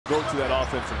go to that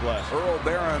offensive glass. Earl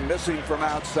Barron missing from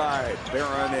outside.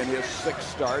 Barron in his sixth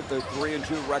start, the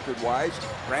 3-2 record-wise.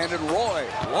 Brandon Roy,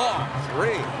 long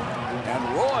three.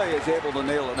 And Roy is able to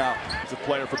nail it now. He's a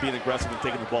player for being aggressive and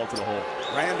taking the ball to the hole.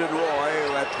 Brandon Roy,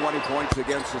 who had 20 points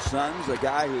against the Suns, a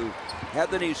guy who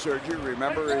had the knee surgery,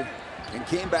 remember, and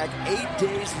came back 8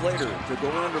 days later to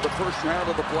go into the first round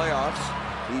of the playoffs.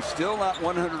 He's still not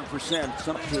 100%.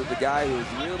 Something to the guy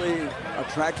who's really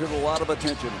attracted a lot of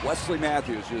attention. Wesley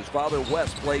Matthews, whose father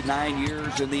Wes played 9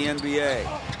 years in the NBA.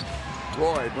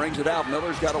 Roy brings it out.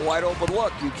 Miller's got a wide open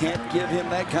look. You can't give him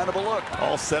that kind of a look.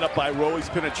 All set up by Roy's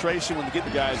penetration when you get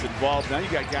the guys involved. Now you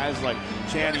got guys like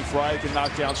Channing Frye who can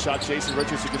knock down shots. Jason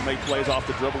Richards who can make plays off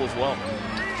the dribble as well.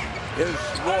 Here's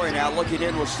Roy now looking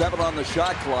in with 7 on the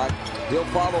shot clock. He'll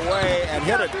fall away and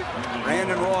hit it.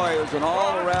 Brandon Roy is an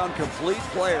all-around complete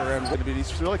player. And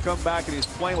he's really come back and he's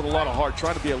playing with a lot of heart,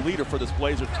 trying to be a leader for this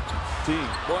Blazers team.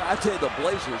 Boy, I tell you, the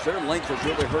Blazers, their length is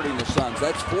really hurting the Suns.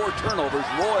 That's 4 turnovers.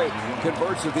 Roy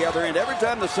converts at the other end. Every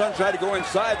time the Suns try to go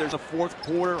inside, there's a fourth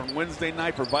quarter on Wednesday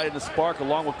night, providing a spark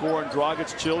along with Goran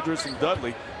Dragic, Childress, and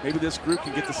Dudley. Maybe this group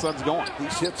can get the Suns going.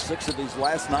 He's hit 6 of his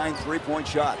last 9 3-point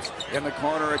shots. In the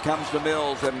corner, it comes to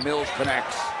Mills, and Mills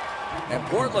connects. And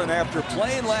Portland, after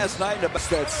playing last night,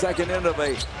 that second end of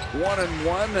a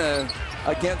 1-1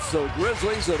 against the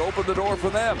Grizzlies, that opened the door for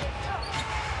them.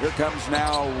 Here comes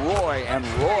now Roy, and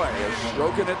Roy is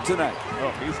stroking it tonight. Oh,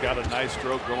 he's got a nice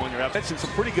stroke going. You're mentioning some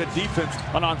pretty good defense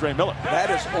on Andre Miller. That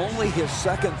is only his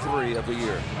second 3 of the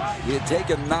year. He had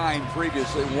taken 9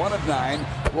 previously, 1 of 9.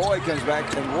 Roy comes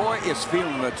back, and Roy is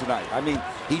feeling it tonight. I mean,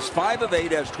 he's 5 of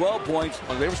 8, has 12 points.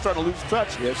 Well, they were starting to lose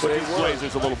touch with these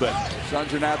Blazers a little bit.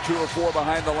 Suns are now 2 or 4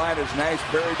 behind the line as Nash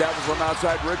buried that one from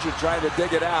outside. Richard trying to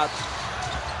dig it out.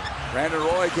 Brandon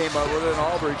Roy came up with it, and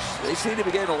Aldridge. They seem to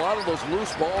be getting a lot of those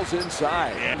loose balls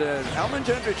inside. And Alvin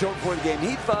Gentry told before the game,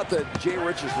 he thought that Jay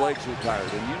Rich's legs were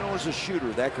tired. And you know, as a shooter,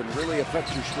 that can really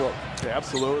affect your stroke. Yeah,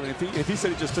 absolutely. If he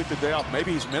said he just took the day off,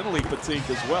 maybe he's mentally fatigued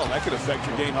as well. That could affect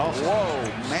your game also.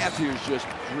 Whoa, Matthews just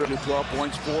dribbed 12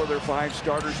 points, 4 of their 5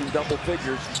 starters in double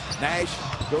figures. Nash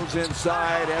goes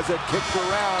inside, has it kicked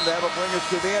around. That'll bring us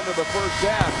to the end of the first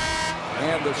half.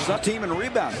 And the Sun team and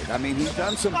rebounded. I mean, he's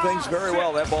done some things very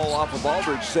well. That ball off of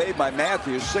Aldridge, saved by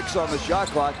Matthews. 6 on the shot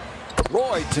clock.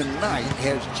 Roy tonight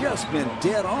has just been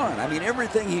dead on. I mean,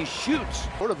 everything he shoots.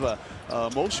 Sort of a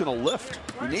emotional lift.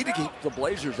 You need to keep the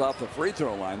Blazers off the free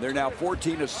throw line. They're now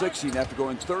 14 of 16 after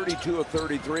going 32 of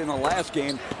 33 in the last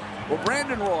game. Well,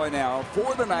 Brandon Roy now,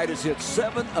 for the night, has hit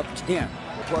 7 of 10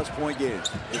 plus-point games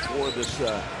before this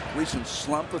recent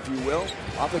slump, if you will.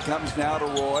 Off it comes now to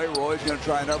Roy. Roy's going to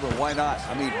try another one. Why not?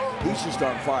 I mean, he's just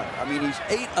on fire. I mean, he's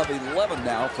 8 of 11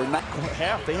 now for not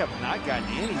half. They have not gotten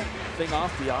anything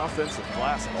off the offensive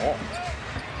glass at all.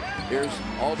 Here's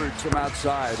Aldridge from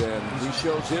outside, and he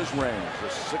shows his range. The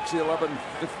 6'11"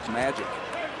 Magic.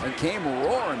 And came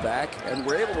roaring back, and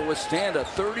were able to withstand a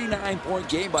 39-point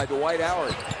game by Dwight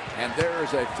Howard. And there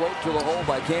is a float to the hole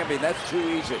by Camby. That's too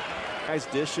easy. Guys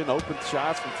dishing open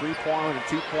shots from 3-point and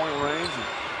 2-point range.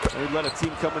 And they let a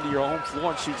team come into your own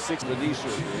floor and shoot 6 with knee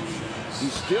surgery.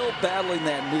 He's still battling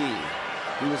that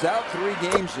knee. He was out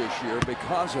 3 games this year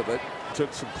because of it.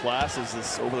 Took some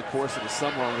classes over the course of the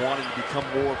summer on wanting to become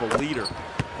more of a leader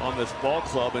on this ball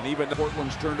club, and even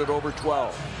Portland's turned it over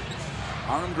 12.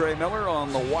 Andre Miller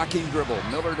on the walking dribble.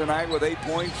 Miller tonight with 8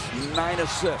 points, 9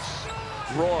 assists.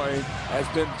 Roy has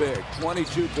been big,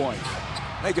 22 points.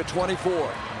 Make it 24.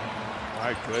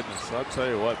 My goodness, I'll tell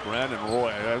you what, Brandon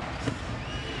Roy.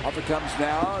 Off it comes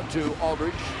now to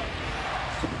Aldridge.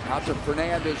 Out to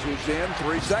Fernandez, who's in.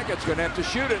 3 seconds, going to have to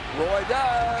shoot it. Roy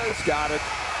does. Got it.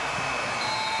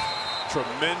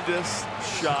 Tremendous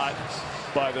shot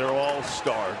by their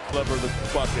all-star. Clever the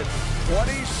bucket.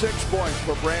 26 points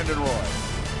for Brandon Roy.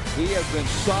 He has been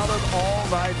solid all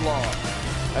night long.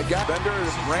 A guy,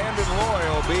 Brandon Roy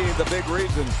will be the big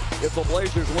reason if the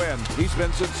Blazers win. He's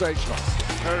been sensational.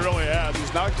 It really has.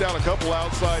 He's knocked down a couple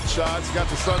outside shots, got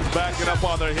the Suns backing up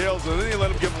on their heels, and then he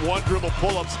let him give him 1 dribble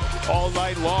pull-ups all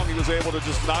night long. He was able to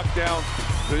just knock down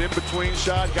the in-between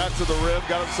shot, got to the rim,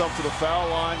 got himself to the foul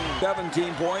line.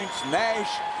 17 points. Nash,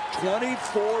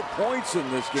 24 points in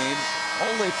this game.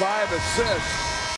 Only 5 assists.